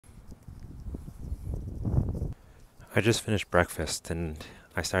I just finished breakfast and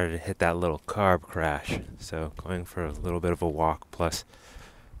I started to hit that little carb crash. So going for a little bit of a walk, plus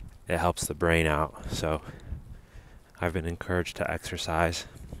it helps the brain out. So I've been encouraged to exercise.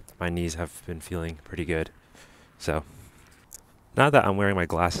 My knees have been feeling pretty good. So now that I'm wearing my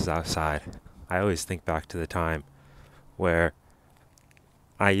glasses outside, I always think back to the time where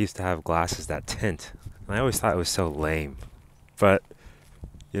I used to have glasses that tint. And I always thought it was so lame. But,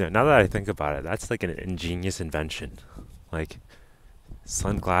 now that I think about it, that's like an ingenious invention. Like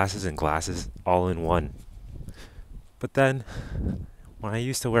sunglasses and glasses all in one. But then when I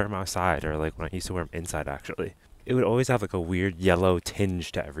used to wear them outside, or like when I used to wear them inside actually, it would always have like a weird yellow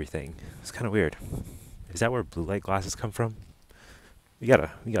tinge to everything. It's kind of weird. Is that where blue light glasses come from? We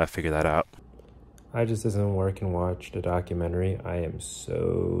gotta figure that out. I just did some work and watched a documentary. I am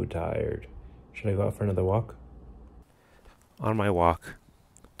so tired. Should I go out for another walk? On my walk,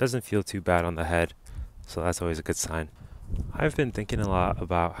 doesn't feel too bad on the head, so that's always a good sign. I've been thinking a lot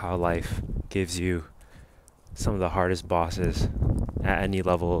about how life gives you some of the hardest bosses at any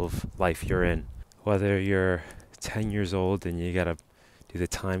level of life you're in. Whether you're 10 years old and you gotta do the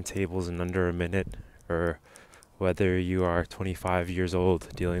timetables in under a minute, or whether you are 25 years old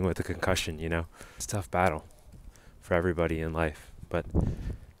dealing with a concussion, It's a tough battle for everybody in life, but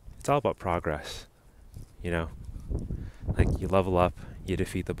it's all about progress, you know? Like you level up, you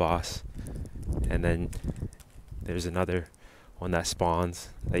defeat the boss, and then there's another one that spawns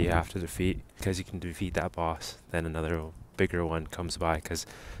that you have to defeat. Because you can defeat that boss, then another bigger one comes by, because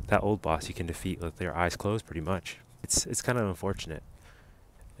that old boss you can defeat with your eyes closed pretty much. It's kind of unfortunate.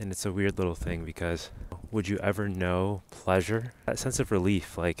 And it's a weird little thing because would you ever know pleasure? That sense of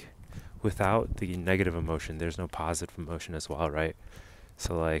relief, like without the negative emotion, there's no positive emotion as well, right?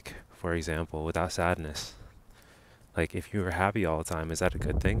 So like, for example, without sadness, like if you were happy all the time, is that a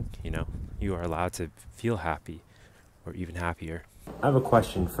good thing? You are allowed to feel happy or even happier. I have a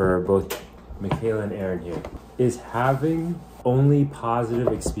question for both Michaela and Aaron here. Is having only positive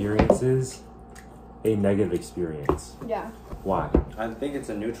experiences a negative experience? Yeah. Why? I think it's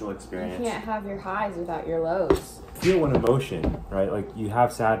a neutral You experience. can't have your highs without your lows. Feel one emotion, right? Like you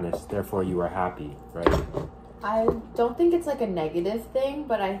have sadness, therefore you are happy, right? I don't think it's like a negative thing,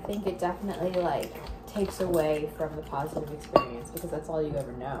 but I think it definitely like takes away from the positive experience because that's all you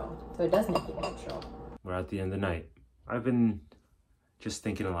ever know. So it does make it neutral. We're at the end of the night. I've been just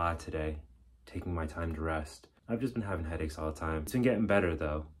thinking a lot today, taking my time to rest. I've just been having headaches all the time. It's been getting better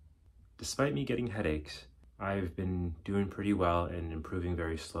though. Despite me getting headaches, I've been doing pretty well and improving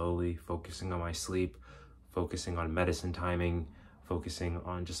very slowly, focusing on my sleep, focusing on medicine timing, focusing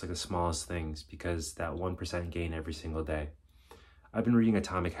on just like the smallest things, because that 1% gain every single day. I've been reading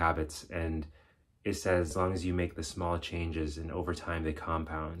Atomic Habits, and it says as long as you make the small changes and over time they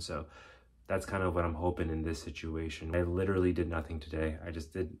compound. So that's kind of what I'm hoping in this situation. I literally did nothing today. I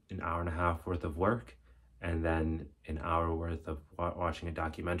just did an hour and a half worth of work and then an hour worth of watching a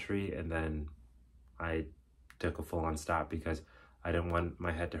documentary, and then I took a full-on stop because I didn't want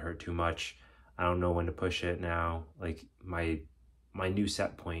my head to hurt too much. I don't know when to push it now. Like my new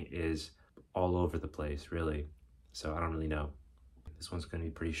set point is all over the place, really. So I don't really know. This one's gonna be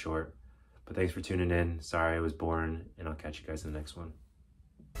pretty short. But thanks for tuning in. Sorry I was boring, and I'll catch you guys in the next one.